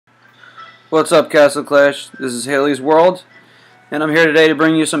What's up, Castle Clash? This is Haley's World, and I'm here today to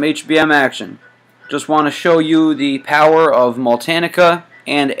bring you some HBM action. Just want to show you the power of Moltanica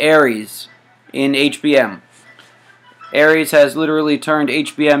and Aries in HBM. Aries has literally turned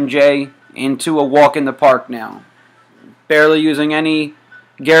HBMJ into a walk in the park now. Barely using any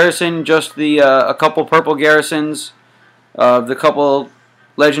garrison, just the a couple purple garrisons of the couple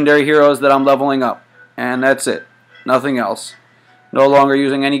legendary heroes that I'm leveling up, and that's it. Nothing else. No longer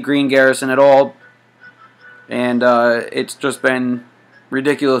using any green garrison at all, and it's just been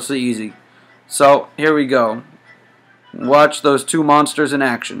ridiculously easy. So here we go. Watch those two monsters in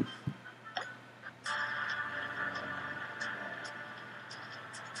action.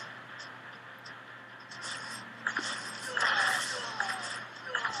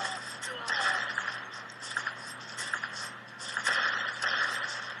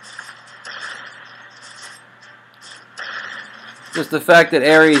 Just the fact that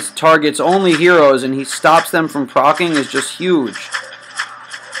Aries targets only heroes and he stops them from proccing is just huge.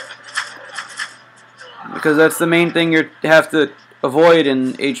 Because that's the main thing you have to avoid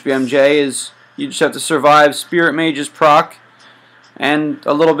in HBMJ is you just have to survive Spirit Mage's proc, and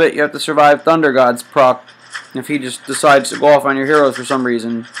a little bit you have to survive Thunder God's proc if he just decides to go off on your heroes for some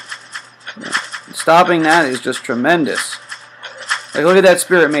reason. Stopping that is just tremendous. Like, look at that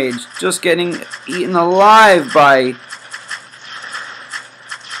Spirit Mage just getting eaten alive by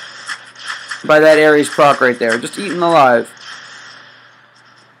that Aries proc right there. Just eaten alive.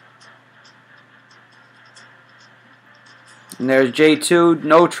 And there's J2,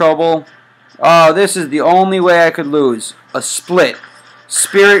 no trouble. Oh, this is the only way I could lose. A split.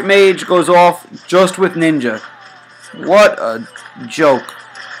 Spirit Mage goes off just with Ninja. What a joke.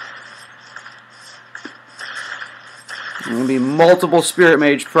 There's going to be multiple Spirit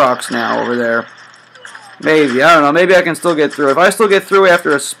Mage procs now over there. Maybe, I don't know. Maybe I can still get through. If I still get through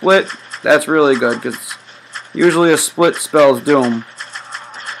after a split, that's really good, because usually a split spells doom.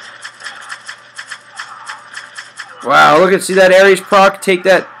 Wow, look at, see that Aries proc took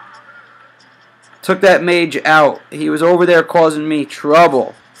that mage out. He was over there causing me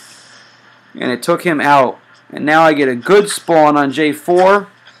trouble, and it took him out. And now I get a good spawn on J4.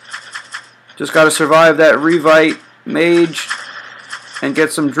 Just got to survive that Revite mage and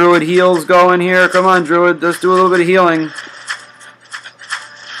get some Druid heals going here. Come on, Druid, let's do a little bit of healing.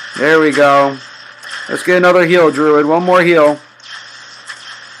 There we go. Let's get another heal, Druid. One more heal.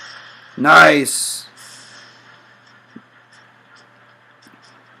 Nice.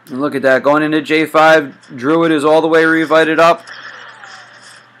 And look at that. Going into J5, Druid is all the way revited up.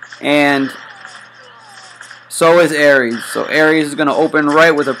 And so is Aries. So Aries is going to open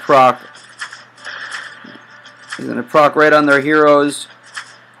right with a proc. He's going to proc right on their heroes.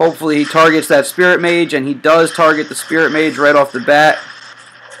 Hopefully he targets that Spirit Mage, and he does target the Spirit Mage right off the bat.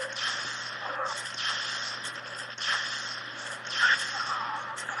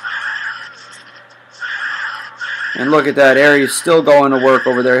 And look at that, Aries still going to work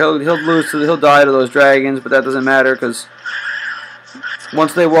over there. He'll die to those dragons, but that doesn't matter, because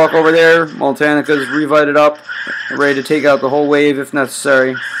once they walk over there, Moltanica's revited up, ready to take out the whole wave if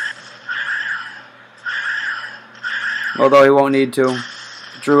necessary. Although he won't need to.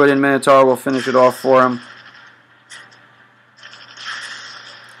 Druid and Minotaur will finish it off for him.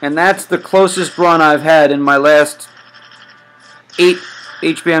 And that's the closest run I've had in my last 8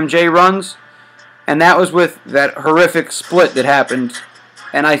 HBMJ runs. And that was with that horrific split that happened.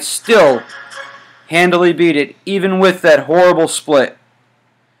 And I still handily beat it, even with that horrible split.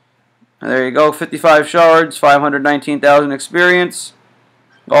 And there you go, 55 shards, 519,000 experience.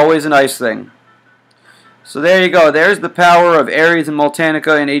 Always a nice thing. So there you go. There's the power of Aries and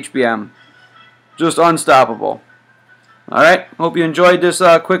Moltanica in HBM. Just unstoppable. Alright, hope you enjoyed this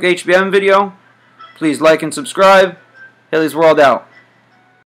quick HBM video. Please like and subscribe. Haley's World out.